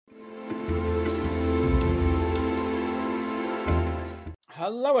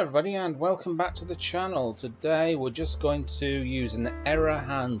Hello everybody and welcome back to the channel. Today we're just going to use an error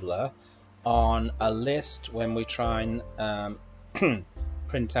handler on a list when we try and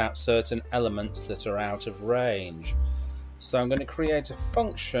print out certain elements that are out of range. So I'm going to create a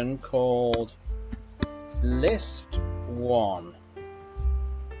function called list1.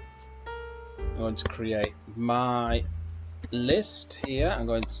 I'm going to create my list here. I'm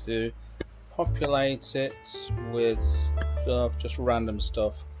going to populate it with stuff, just random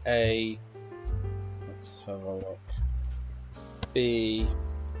stuff. A, let's have a look. B,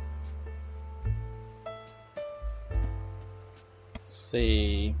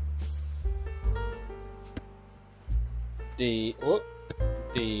 C, D,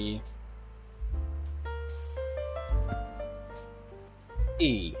 D,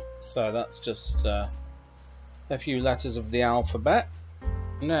 E. So that's just a few letters of the alphabet.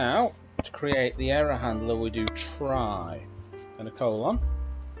 Now, to create the error handler, we do try and a colon.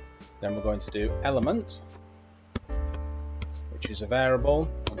 Then we're going to do element, which is a variable.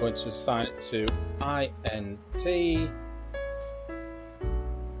 I'm going to assign it to int,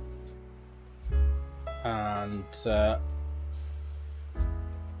 and we're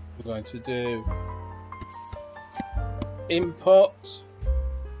going to do input.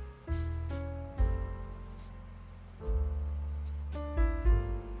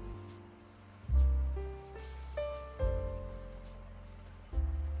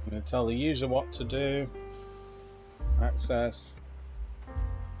 I'm going to tell the user what to do. Access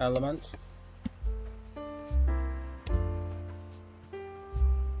element.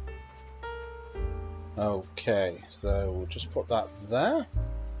 Okay, so we'll just put that there,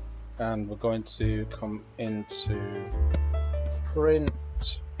 and we're going to come into print.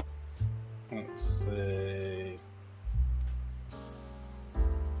 Let's see.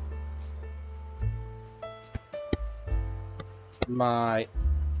 My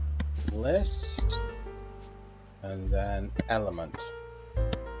list, and then element.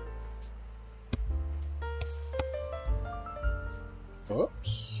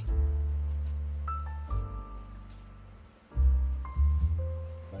 Oops.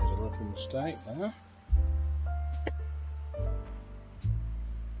 Made a little mistake there.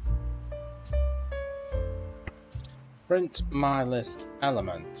 Print my list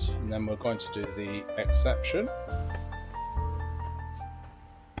element, and then we're going to do the exception.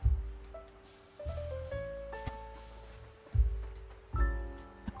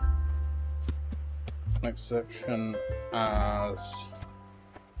 Exception as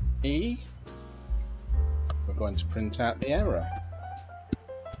E. We're going to print out the error.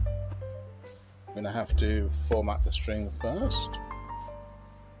 I'm going to have to format the string first.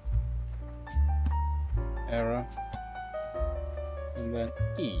 Error, and then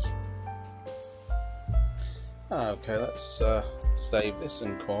E. Okay, let's save this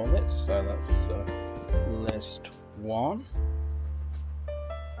and call it. So that's list1.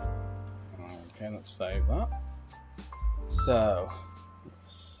 Okay, let's save that. So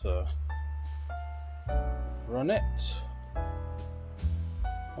let's run it.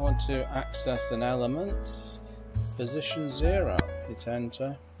 I want to access an element, position 0. Hit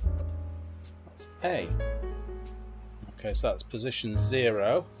enter. That's A. Okay, so that's position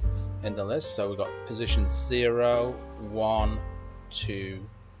 0 in the list. So we've got position 0, 1, 2,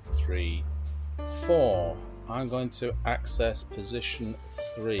 3, 4. I'm going to access position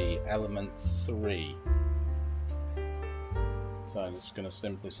 3, element 3. So I'm just going to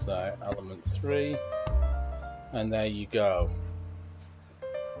simply say element 3, and there you go.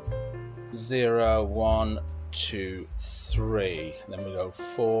 0, 1, 2, 3. Then we go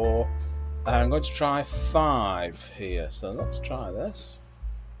 4. I'm going to try 5 here. So let's try this.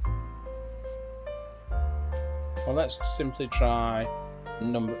 Well, let's simply try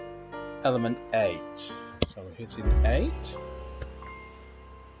element 8. So we're hitting 8,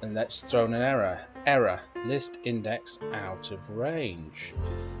 and let's throw an error, list index out of range.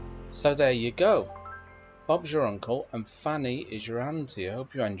 So there you go. Bob's your uncle and Fanny is your auntie. I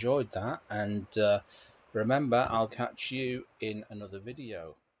hope you enjoyed that, and remember, I'll catch you in another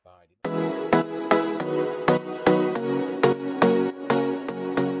video. Bye.